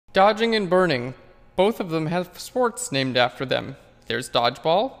Dodging and burning. Both of them have sports named after them. There's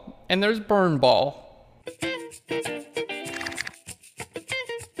dodgeball and there's burn ball.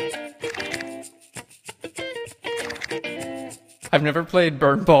 I've never played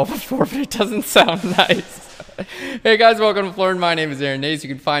burn ball before, but it doesn't sound nice. Hey guys, welcome to Phlearn. My name is Aaron Nace. You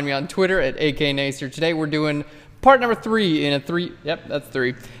can find me on Twitter at AKNacer. Today we're doing part number 3 in a 3, yep, that's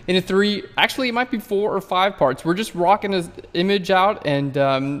 3. In a 3, actually it might be 4 or 5 parts. We're just rocking this image out and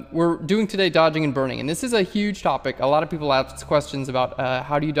we're doing today dodging and burning. And this is a huge topic. A lot of people ask questions about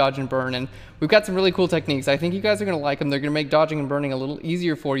how do you dodge and burn, and we've got some really cool techniques. I think you guys are gonna like them. They're gonna make dodging and burning a little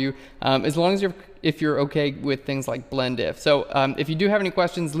easier for you, as long as if you're okay with things like blend if. So if you do have any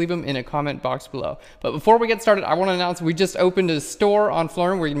questions, leave them in a comment box below. But before we get started, I wanna announce we just opened a store on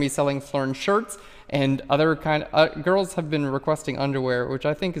Phlearn. We're gonna be selling Phlearn shirts and other kind of, girls have been requesting underwear, which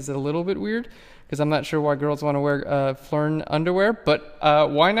I think is a little bit weird, because I'm not sure why girls want to wear Phlearn underwear, but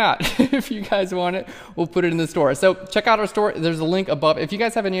why not? If you guys want it, we'll put it in the store. So check out our store. There's a link above. If you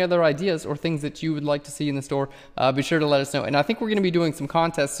guys have any other ideas or things that you would like to see in the store, be sure to let us know. And I think we're going to be doing some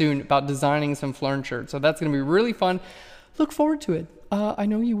contests soon about designing some Phlearn shirts. So that's going to be really fun. Look forward to it. I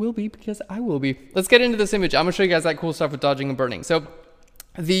know you will be, because I will be. Let's get into this image. I'm going to show you guys that cool stuff with dodging and burning. So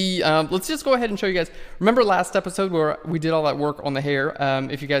let's just go ahead and show you guys. Remember last episode where we did all that work on the hair?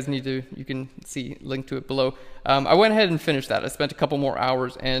 If you guys need to, you can see, link to it below. I went ahead and finished that. I spent a couple more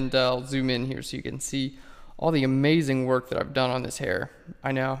hours, and I'll zoom in here so you can see all the amazing work that I've done on this hair.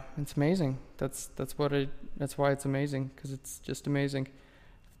 I know, it's amazing. That's why it's amazing, because it's just amazing.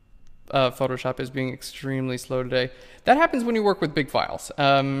 Photoshop is being extremely slow today. That happens when you work with big files.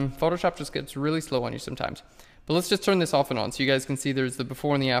 Photoshop just gets really slow on you sometimes. But let's just turn this off and on so you guys can see there's the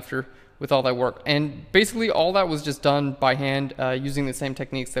before and the after with all that work. And basically all that was just done by hand using the same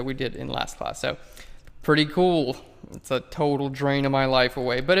techniques that we did in last class. So pretty cool. It's a total drain of my life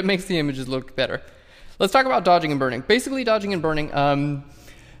away, but it makes the images look better. Let's talk about dodging and burning. Basically dodging and burning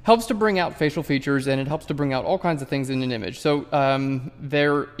helps to bring out facial features, and it helps to bring out all kinds of things in an image. So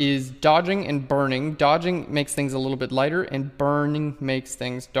there is dodging and burning. Dodging makes things a little bit lighter, and burning makes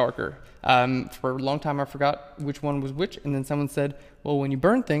things darker. For a long time I forgot which one was which, and then someone said, well, when you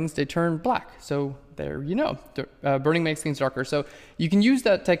burn things, they turn black. So there you know, burning makes things darker. So you can use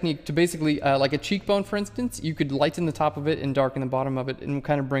that technique to basically, like a cheekbone for instance, you could lighten the top of it and darken the bottom of it and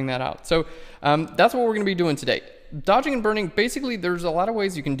kind of bring that out. So that's what we're going to be doing today. Dodging and burning, basically there's a lot of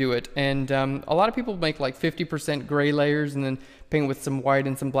ways you can do it, and a lot of people make like 50% gray layers and then paint with some white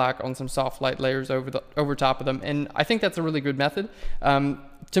and some black on some soft light layers over top of them, and I think that's a really good method.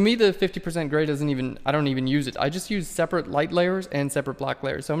 To me, the 50% gray I don't even use it. I just use separate light layers and separate black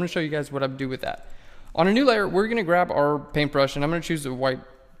layers. So I'm going to show you guys what I do with that. On a new layer, we're going to grab our paintbrush, and I'm going to choose a white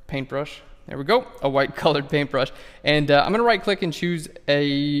paintbrush. There we go, a white colored paintbrush. And I'm going to right click and choose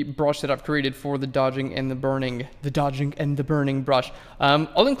a brush that I've created for the dodging and the burning brush.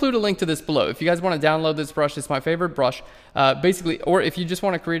 I'll include a link to this below. If you guys want to download this brush, it's my favorite brush. Basically, or if you just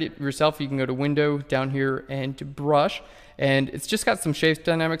want to create it yourself, you can go to Window down here and to Brush. And it's just got some shape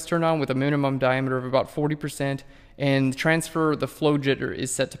dynamics turned on with a minimum diameter of about 40%. And transfer the flow jitter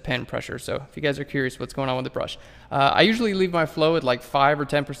is set to pen pressure. So if you guys are curious what's going on with the brush, I usually leave my flow at like 5 or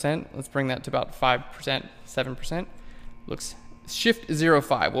 10%. Let's bring that to about 5%, 7%. Looks shift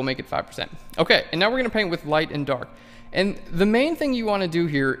 0.5. We'll make it 5%. Okay, and now we're going to paint with light and dark. And the main thing you want to do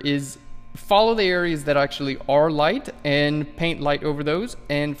here is follow the areas that actually are light and paint light over those,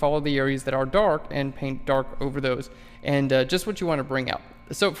 and follow the areas that are dark and paint dark over those, and just what you want to bring out.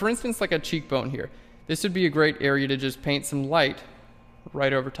 So for instance, like a cheekbone here. This would be a great area to just paint some light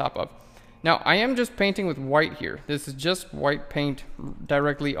right over top of. Now, I am just painting with white here. This is just white paint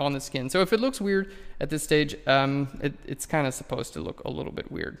directly on the skin. So if it looks weird at this stage, it's kind of supposed to look a little bit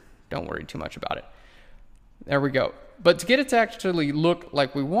weird. Don't worry too much about it. There we go. But to get it to actually look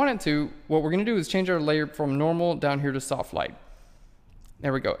like we want it to, what we're going to do is change our layer from normal down here to soft light.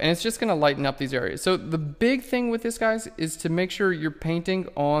 There we go. And it's just going to lighten up these areas. So the big thing with this, guys, is to make sure you're painting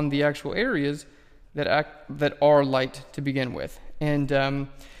on the actual areas that are light to begin with, and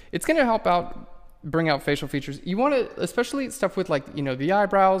it's going to help bring out facial features. You want to, especially stuff with, like, you know, the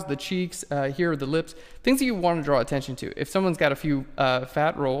eyebrows, the cheeks, here, the lips, things that you want to draw attention to. If someone's got a few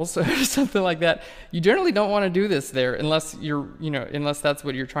fat rolls or something like that, you generally don't want to do this there unless unless that's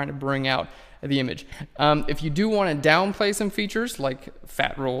what you're trying to bring out of the image. If you do want to downplay some features like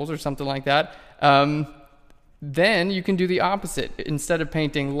fat rolls or something like that, then you can do the opposite. Instead of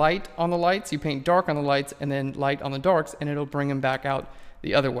painting light on the lights, you paint dark on the lights and then light on the darks, and it'll bring them back out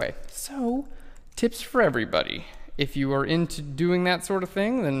the other way. So, tips for everybody. If you are into doing that sort of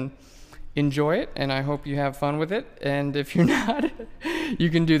thing, then enjoy it, and I hope you have fun with it. And if you're not, you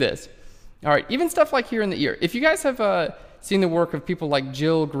can do this. All right, even stuff like here in the ear. If you guys have seen the work of people like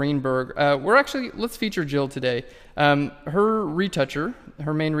Jill Greenberg, let's feature Jill today. Her retoucher,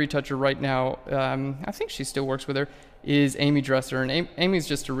 her main retoucher right now, I think she still works with her, is Amy Dresser. And Amy's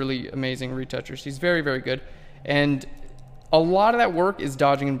just a really amazing retoucher. She's very, very good. And a lot of that work is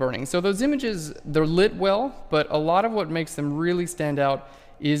dodging and burning. So those images, they're lit well, but a lot of what makes them really stand out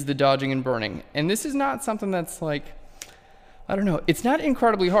is the dodging and burning. And this is not something that's like, I don't know, it's not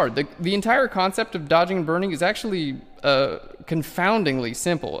incredibly hard. The entire concept of dodging and burning is actually confoundingly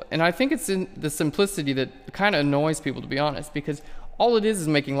simple. And I think it's in the simplicity that kind of annoys people, to be honest, because all it is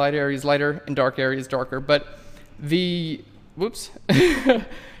making light areas lighter and dark areas darker. But whoops,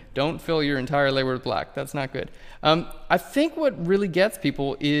 don't fill your entire layer with black. That's not good. I think what really gets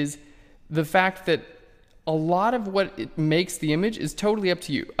people is the fact that a lot of what it makes the image is totally up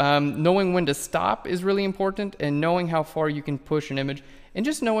to you. Knowing when to stop is really important, and knowing how far you can push an image, and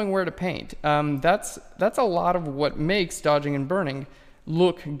just knowing where to paint. That's a lot of what makes dodging and burning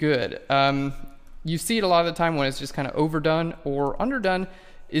look good. You see it a lot of the time when it's just kind of overdone or underdone.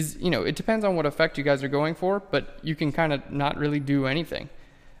 It depends on what effect you guys are going for, but you can kind of not really do anything.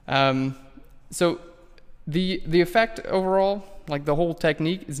 So the effect overall, like the whole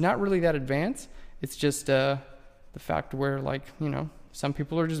technique, is not really that advanced. It's just the fact where, like, some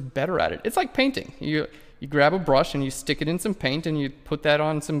people are just better at it. It's like painting. You grab a brush and you stick it in some paint and you put that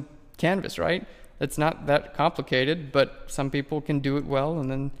on some canvas, right? It's not that complicated, but some people can do it well, and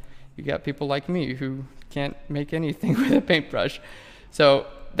then you got people like me who can't make anything with a paintbrush. So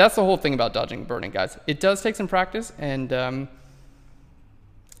that's the whole thing about dodging and burning, guys. It does take some practice, and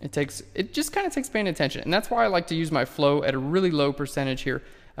it just kind of takes paying attention. And that's why I like to use my flow at a really low percentage here,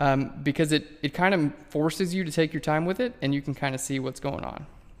 because it kind of forces you to take your time with it, and you can kind of see what's going on.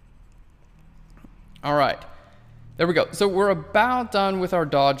 All right, there we go. So we're about done with our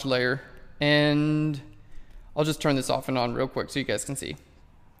dodge layer, and I'll just turn this off and on real quick so you guys can see.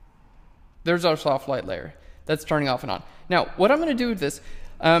 There's our soft light layer. That's turning off and on. Now, what I'm going to do with this,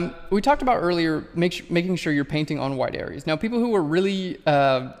 we talked about earlier, making sure you're painting on white areas. Now, people who are really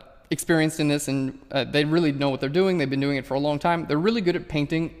experienced in this, and they really know what they're doing, they've been doing it for a long time, they're really good at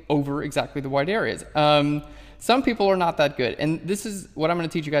painting over exactly the white areas. Some people are not that good, and this is what I'm going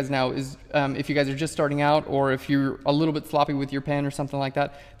to teach you guys now is if you guys are just starting out, or if you're a little bit sloppy with your pen or something like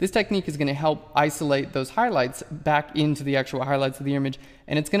that, this technique is going to help isolate those highlights back into the actual highlights of the image,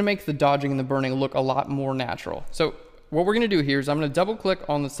 and it's going to make the dodging and the burning look a lot more natural. So what we're going to do here is I'm going to double click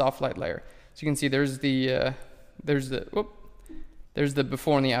on the soft light layer. So you can see there's the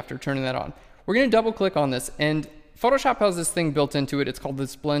before and the after, turning that on. We're going to double click on this, and Photoshop has this thing built into it. It's called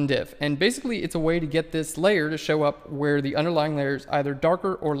this blend if, and basically it's a way to get this layer to show up where the underlying layer is either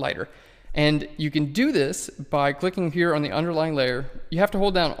darker or lighter. And you can do this by clicking here on the underlying layer. You have to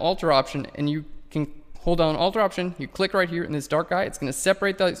hold down Alt or Option, and you can hold down Alt or Option, you click right here in this dark guy. It's going to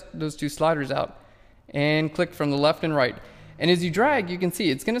separate those two sliders out, and click from the left and right. And as you drag, you can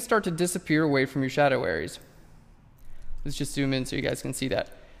see it's going to start to disappear away from your shadow areas. Let's just zoom in so you guys can see that.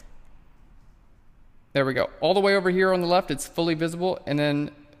 There we go. All the way over here on the left, it's fully visible, and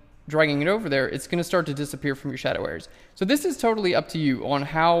then dragging it over there, it's going to start to disappear from your shadow areas. So this is totally up to you on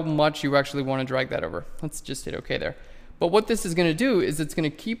how much you actually want to drag that over. Let's just hit OK there. But what this is going to do is it's going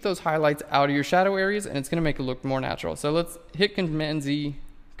to keep those highlights out of your shadow areas, and it's going to make it look more natural. So let's hit Command Z.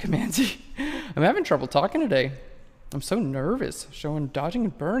 Command Z. I'm having trouble talking today. I'm so nervous showing dodging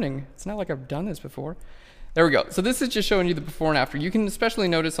and burning. It's not like I've done this before. There we go. So this is just showing you the before and after. You can especially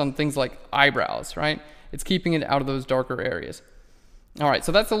notice on things like eyebrows, right? It's keeping it out of those darker areas. All right,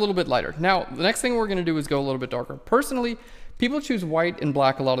 so that's a little bit lighter. Now, the next thing we're going to do is go a little bit darker. Personally, people choose white and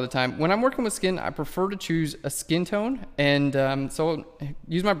black a lot of the time. When I'm working with skin, I prefer to choose a skin tone. And so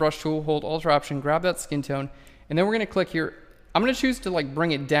use my brush tool, hold Alt or Option, grab that skin tone, and then we're going to click here. I'm going to choose to like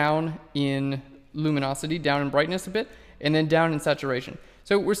bring it down in luminosity, down in brightness a bit, and then down in saturation.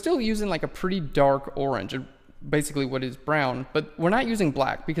 So we're still using like a pretty dark orange, basically what is brown, but we're not using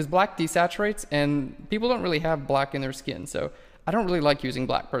black because black desaturates, and people don't really have black in their skin. So I don't really like using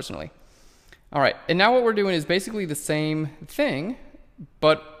black personally. All right, and now what we're doing is basically the same thing,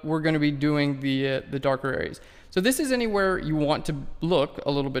 but we're going to be doing the darker areas. So this is anywhere you want to look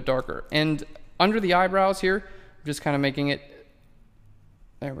a little bit darker. And under the eyebrows here, just kind of making it,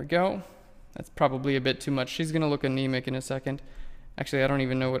 there we go. That's probably a bit too much. She's going to look anemic in a second. Actually, I don't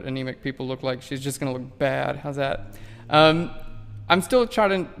even know what anemic people look like. She's just going to look bad. How's that? I'm still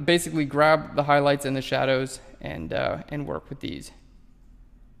trying to basically grab the highlights and the shadows and work with these.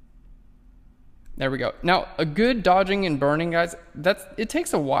 There we go. Now, a good dodging and burning, guys, it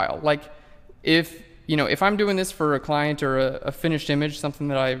takes a while. Like, if if I'm doing this for a client or a finished image, something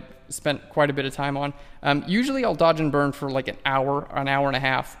that I've spent quite a bit of time on, usually I'll dodge and burn for like an hour and a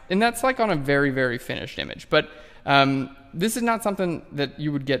half, and that's like on a very, very finished image. But this is not something that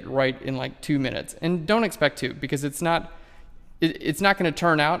you would get right in like 2 minutes, and don't expect to, because it's not going to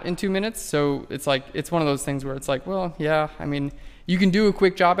turn out in 2 minutes. So it's one of those things where it's like, well, yeah, I mean, you can do a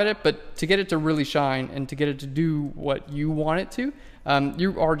quick job at it, but to get it to really shine and to get it to do what you want it to,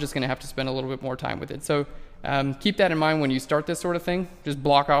 you are just going to have to spend a little bit more time with it. So keep that in mind when you start this sort of thing. Just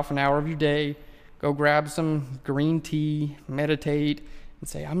block off an hour of your day, go grab some green tea, meditate, and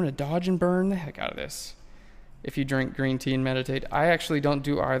say, I'm going to dodge and burn the heck out of this. If you drink green tea and meditate, I actually don't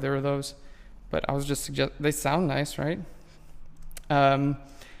do either of those, but I was just they sound nice, right?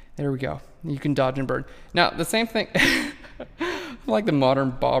 There we go. You can dodge and burn. Now, the same thing, I'm like the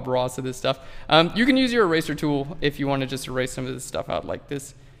modern Bob Ross of this stuff. You can use your eraser tool if you want to just erase some of this stuff out like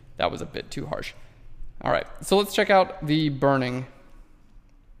this. That was a bit too harsh. All right, so let's check out the burning,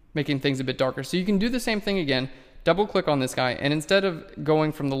 making things a bit darker. So you can do the same thing again, double click on this guy, and instead of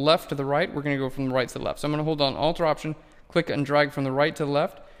going from the left to the right, we're going to go from the right to the left. So I'm going to hold on Alt or Option, click and drag from the right to the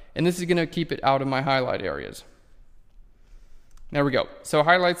left, and this is going to keep it out of my highlight areas. There we go. So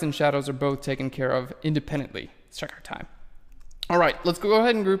highlights and shadows are both taken care of independently. Let's check our time. All right, let's go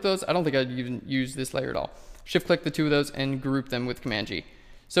ahead and group those. I don't think I'd even use this layer at all. Shift click the two of those and group them with Command G.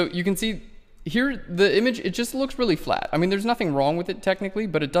 So you can see here the image, it just looks really flat. I mean, there's nothing wrong with it technically,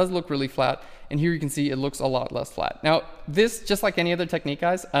 but it does look really flat. And here you can see it looks a lot less flat. Now, this, just like any other technique,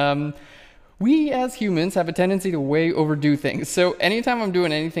 guys, we as humans have a tendency to way overdo things. So anytime I'm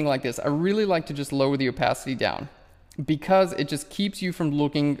doing anything like this, I really like to just lower the opacity down, because it just keeps you from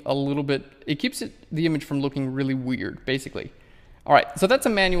looking a little bit, it keeps the image from looking really weird, basically. All right, so that's a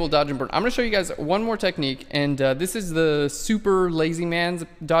manual dodge and burn. I'm gonna show you guys one more technique, and this is the super lazy man's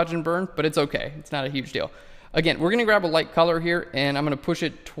dodge and burn, but it's okay. It's not a huge deal. Again, we're gonna grab a light color here, and I'm gonna push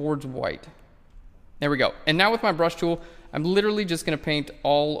it towards white. There we go. And now with my brush tool, I'm literally just gonna paint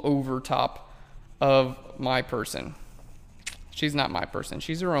all over top of my person. She's not my person,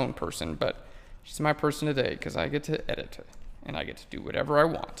 she's her own person, but she's my person today because I get to edit it, and I get to do whatever I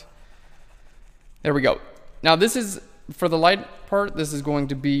want. There we go. Now this is, for the light part, this is going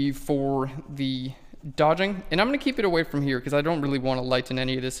to be for the dodging, and I'm going to keep it away from here because I don't really want to lighten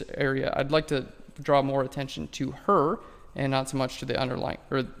any of this area. I'd like to draw more attention to her and not so much to the underlying,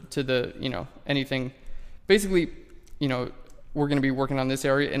 or to the, anything. Basically, we're going to be working on this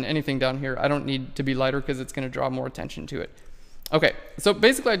area, and anything down here I don't need to be lighter because it's going to draw more attention to it. Okay, so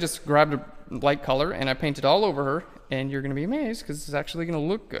basically I just grabbed a light color and I painted all over her, and you're going to be amazed because it's actually going to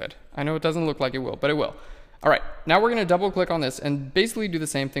look good. I know it doesn't look like it will, but it will. All right, now we're going to double click on this and basically do the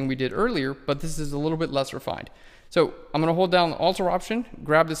same thing we did earlier, but this is a little bit less refined. So I'm going to hold down the Alt or Option,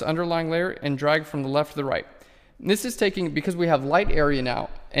 grab this underlying layer, and drag from the left to the right. This is taking, because we have light area now,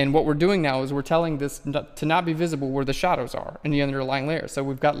 and what we're doing now is we're telling this to not be visible where the shadows are in the underlying layer. So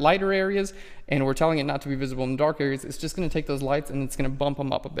we've got lighter areas, and we're telling it not to be visible in dark areas. It's just going to take those lights and it's going to bump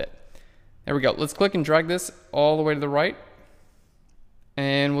them up a bit. There we go. Let's click and drag this all the way to the right,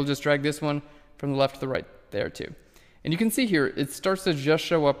 and we'll just drag this one from the left to the right there too. And you can see here, it starts to just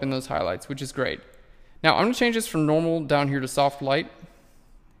show up in those highlights, which is great. Now I'm going to change this from normal down here to soft light,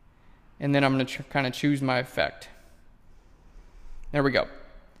 and then I'm going to kind of choose my effect. There we go.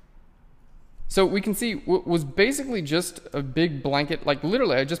 So we can see what was basically just a big blanket, like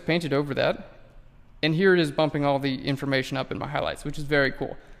literally I just painted over that, and here it is bumping all the information up in my highlights, which is very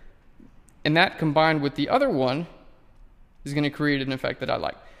cool. And that combined with the other one is going to create an effect that I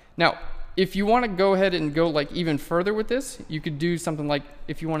like. Now, if you want to go ahead and go like even further with this, you could do something like,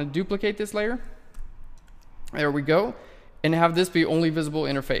 if you want to duplicate this layer, there we go, and have this be only visible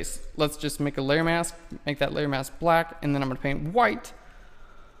interface. Let's just make a layer mask, make that layer mask black, and then I'm going to paint white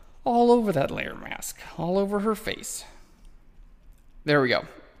all over that layer mask, all over her face. There we go.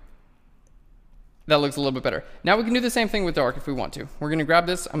 That looks a little bit better. Now we can do the same thing with dark if we want to. We're going to grab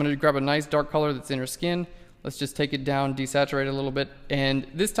this. I'm going to grab a nice dark color that's in her skin. Let's just take it down, desaturate it a little bit. And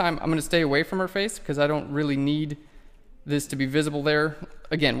this time I'm going to stay away from her face because I don't really need this to be visible there.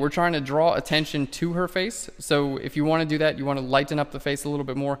 Again, we're trying to draw attention to her face. So if you want to do that, you want to lighten up the face a little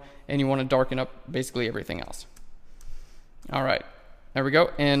bit more, and you want to darken up basically everything else. All right, there we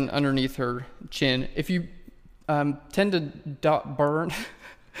go. And underneath her chin, if you tend to burn,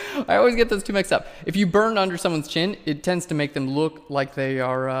 I always get those two mixed up. If you burn under someone's chin, it tends to make them look like they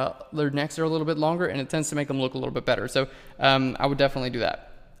are, their necks are a little bit longer, and it tends to make them look a little bit better. So I would definitely do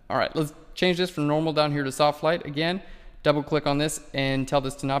that. All right, let's change this from normal down here to soft light again. Double click on this and tell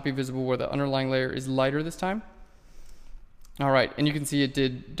this to not be visible where the underlying layer is lighter this time. All right, and you can see it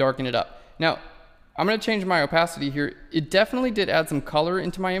did darken it up. Now, I'm going to change my opacity here. It definitely did add some color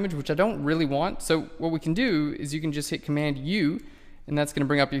into my image, which I don't really want. So what we can do is you can just hit Command U, and that's going to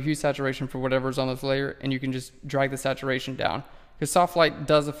bring up your hue saturation for whatever's on this layer, and you can just drag the saturation down. Because soft light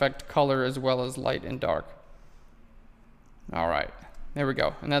does affect color as well as light and dark. All right, there we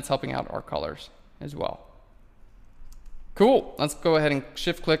go. And that's helping out our colors as well. Cool, let's go ahead and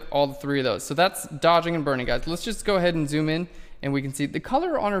shift click all the three of those. So that's dodging and burning, guys. Let's just go ahead and zoom in, and we can see the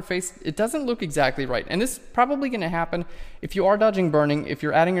color on her face. It doesn't look exactly right. And this is probably gonna happen if you are dodging burning, if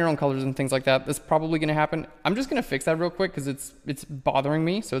you're adding your own colors and things like that, this is probably gonna happen. I'm just gonna fix that real quick because it's bothering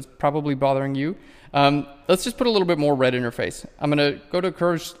me, so it's probably bothering you. Let's just put a little bit more red in her face. I'm gonna go to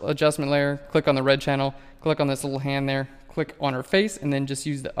curve adjustment layer, click on the red channel, click on this little hand there, click on her face, and then just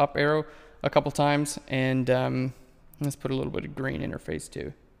use the up arrow a couple times, and let's put a little bit of green in her face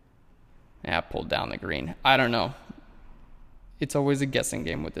too. Yeah, I pulled down the green. I don't know. It's always a guessing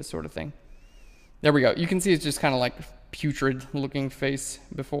game with this sort of thing. There we go. You can see it's just kind of like putrid looking face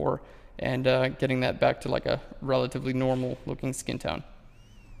before, and getting that back to like a relatively normal looking skin tone.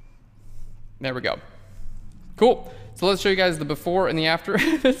 There we go. Cool. So let's show you guys the before and the after.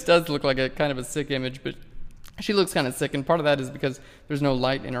 This does look like a kind of a sick image, but she looks kind of sick, and part of that is because there's no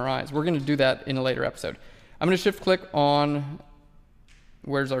light in her eyes. We're going to do that in a later episode. I'm going to shift click on,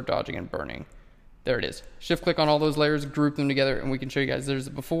 where's our dodging and burning? There it is. Shift click on all those layers, group them together, and we can show you guys there's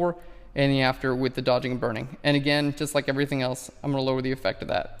the before and the after with the dodging and burning. And again, just like everything else, I'm going to lower the effect of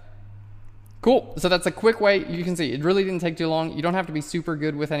that. Cool. So that's a quick way. You can see it really didn't take too long. You don't have to be super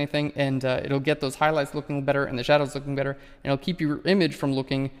good with anything, and it'll get those highlights looking better and the shadows looking better, and it'll keep your image from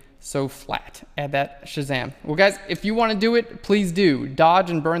looking so flat. Add that Shazam. Well, guys, if you want to do it, please do. Dodge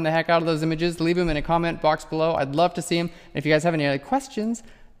and burn the heck out of those images. Leave them in a comment box below. I'd love to see them. And if you guys have any other questions,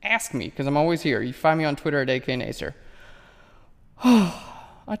 ask me, because I'm always here. You find me on Twitter at AKNacer.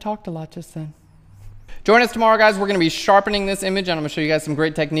 I talked a lot just then. Join us tomorrow, guys. We're going to be sharpening this image, and I'm going to show you guys some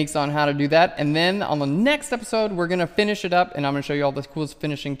great techniques on how to do that. And then on the next episode, we're going to finish it up, and I'm going to show you all the coolest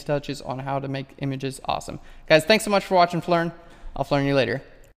finishing touches on how to make images awesome. Guys, thanks so much for watching Phlearn. I'll Phlearn you later.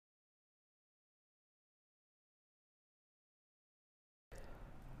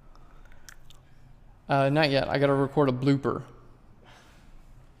 Not yet. I got to record a blooper.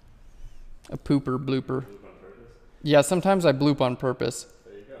 A pooper blooper. Yeah, sometimes I bloop on purpose.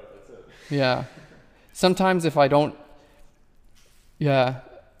 There you go. That's it. Yeah. Sometimes if I don't,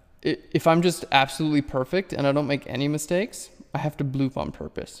 if I'm just absolutely perfect and I don't make any mistakes, I have to bloop on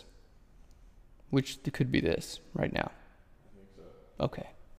purpose. Which could be this right now. I think so. Okay.